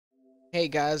Hey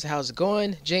guys, how's it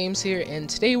going? James here, and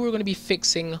today we're going to be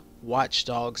fixing Watch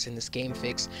Dogs in this game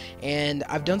fix. And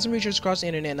I've done some research across the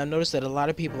internet, and I've noticed that a lot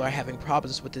of people are having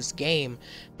problems with this game,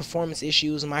 performance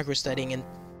issues, microstuttering, and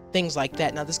things like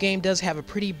that. Now, this game does have a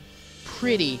pretty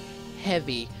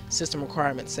heavy system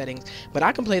requirement settings, but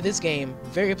I can play this game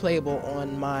very playable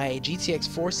on my GTX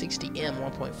 460M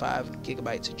 1.5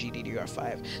 gigabytes of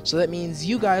GDDR5. So that means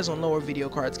you guys on lower video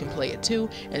cards can play it too.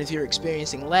 And if you're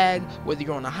experiencing lag, whether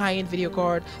you're on a high-end video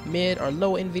card, mid or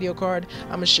low-end video card, I'm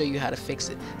gonna show you how to fix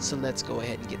it. So let's go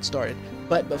ahead and get started.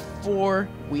 But before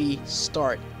we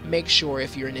start, make sure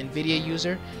if you're an NVIDIA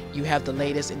user, you have the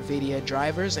latest NVIDIA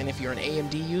drivers, and if you're an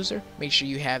AMD user, make sure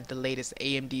you have the latest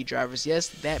AMD drivers. Yes,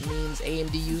 that means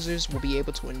AMD users will be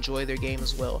able to enjoy their game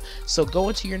as well. So go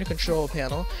into your control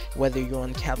panel, whether you're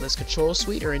on Catalyst Control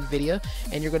Suite or NVIDIA,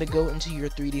 and you're going to go into your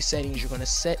 3D settings. You're going to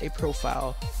set a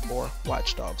profile for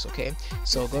Watch Dogs, okay?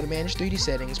 So go to Manage 3D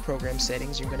Settings, Program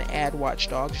Settings. You're going to add Watch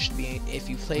Dogs. It should be, if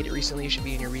you played it recently, it should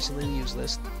be in your recently used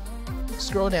list.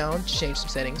 Scroll down to change some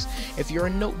settings. If you're a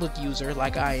notebook user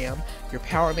like I am, your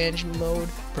power management mode,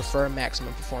 prefer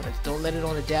maximum performance. Don't let it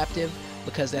on adaptive,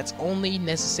 because that's only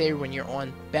necessary when you're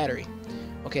on battery.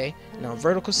 Okay, now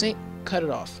vertical sync, cut it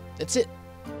off. That's it.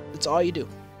 That's all you do.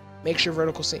 Make sure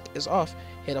vertical sync is off,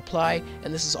 hit apply,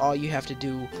 and this is all you have to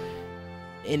do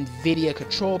NVIDIA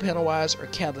control panel wise or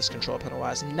Catalyst control panel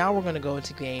wise. Now we're going to go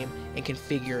into game and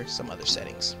configure some other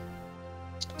settings.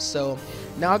 So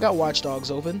now I got Watch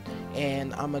Dogs open,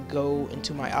 and I'm gonna go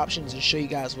into my options and show you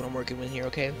guys what I'm working with here.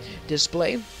 Okay,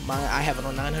 display, I have it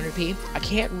on 900p. I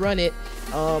can't run it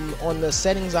on the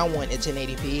settings I want at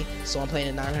 1080p, so I'm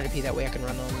playing at 900p. That way I can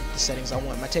run on the settings I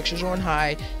want. My textures are on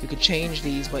high. You could change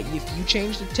these, but if you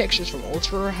change the textures from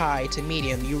ultra or high to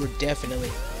medium, you were definitely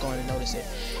going to notice it.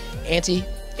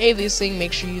 Anti-aliasing,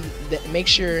 make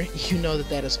sure you know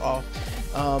that is off.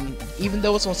 Even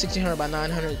though it's on 1600 by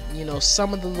 900, you know,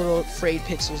 some of the little frayed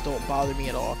pixels don't bother me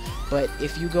at all. But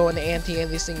if you go into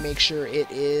anti-aliasing, make sure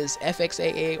it is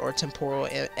FXAA or temporal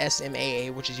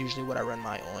SMAA, which is usually what I run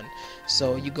mine on.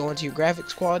 So you go into your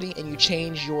graphics quality and you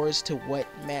change yours to what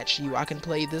match you. I can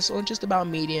play this on just about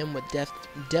medium with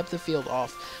depth of field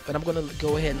off, but I'm going to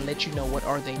go ahead and let you know what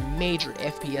are the major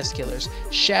FPS killers.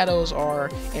 Shadows are,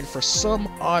 and for some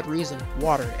odd reason,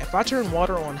 water. If I turn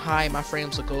water on high, my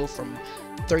frames will go from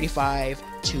 35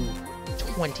 to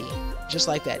 20, just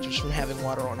like that, just from having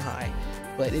water on high.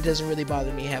 But it doesn't really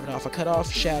bother me having it off. I cut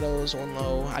off shadows on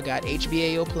low. I got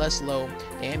HBAO plus low.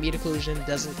 Ambient occlusion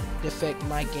doesn't affect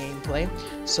my gameplay,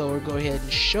 so we'll go ahead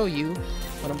and show you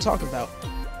what I'm talking about.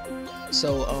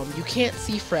 So you can't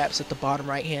see fraps at the bottom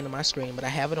right hand of my screen, but I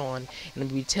have it on, and I'm going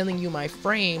to be telling you my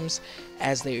frames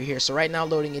as they are here. So right now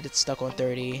loading it, it's stuck on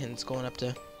 30, and it's going up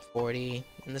to 40,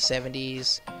 in the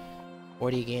 70s,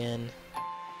 40 again,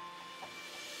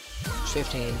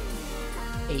 15,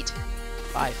 8,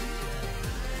 5.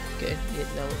 Okay,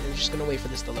 no, we're just gonna wait for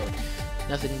this to load.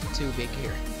 Nothing too big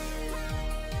here.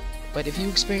 But if you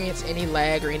experience any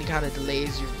lag or any kind of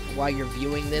delays while you're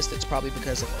viewing this, that's probably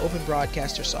because of Open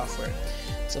Broadcaster software.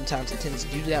 Sometimes it tends to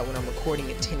do that when I'm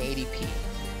recording at 1080p.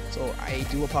 So I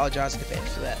do apologize in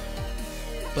advance for that.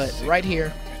 But right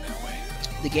here,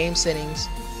 the game settings,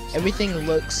 everything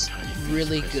looks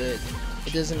really good.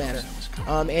 It doesn't matter.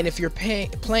 And if you're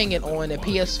playing it on a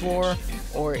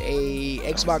PS4 or a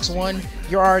Xbox One,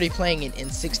 you're already playing it in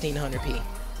 1600p.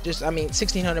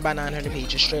 1600 by 900p,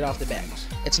 just straight off the bat.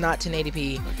 It's not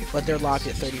 1080p, but they're locked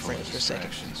at 30 frames per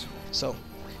second. So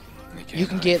you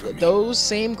can get those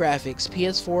same graphics,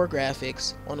 PS4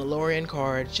 graphics, on a lower end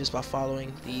card just by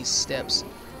following these steps.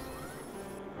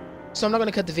 So I'm not going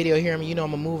to cut the video here. I mean, you know,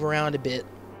 I'm going to move around a bit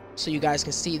so you guys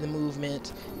can see the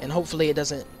movement, and hopefully it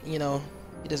doesn't, you know,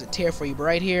 it doesn't tear for you. But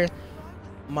right here,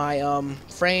 my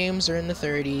frames are in the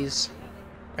 30s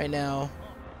right now.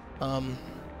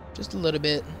 Just a little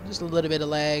bit of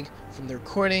lag from the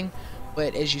recording,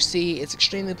 but as you see, it's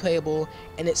extremely playable,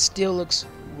 and it still looks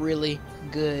really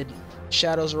good.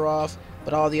 Shadows are off,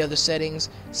 but all the other settings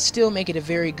still make it a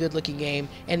very good looking game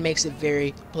and makes it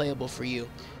very playable for you.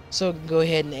 So go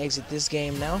ahead and exit this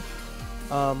game now.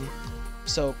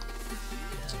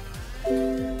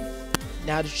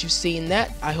 Now that you've seen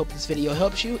that, I hope this video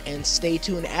helps you, and stay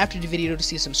tuned after the video to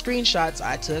see some screenshots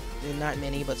I took, not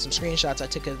many, but some screenshots I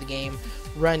took of the game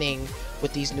running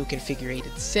with these new configured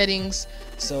settings.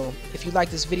 So if you like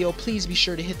this video, please be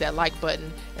sure to hit that like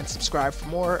button and subscribe for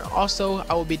more. Also,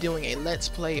 I will be doing a let's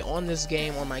play on this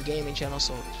game on my gaming channel,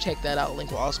 so check that out. Link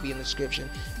will also be in the description.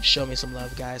 Show me some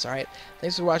love, guys. Alright,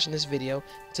 thanks for watching this video.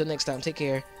 Until next time, take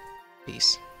care.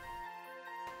 Peace.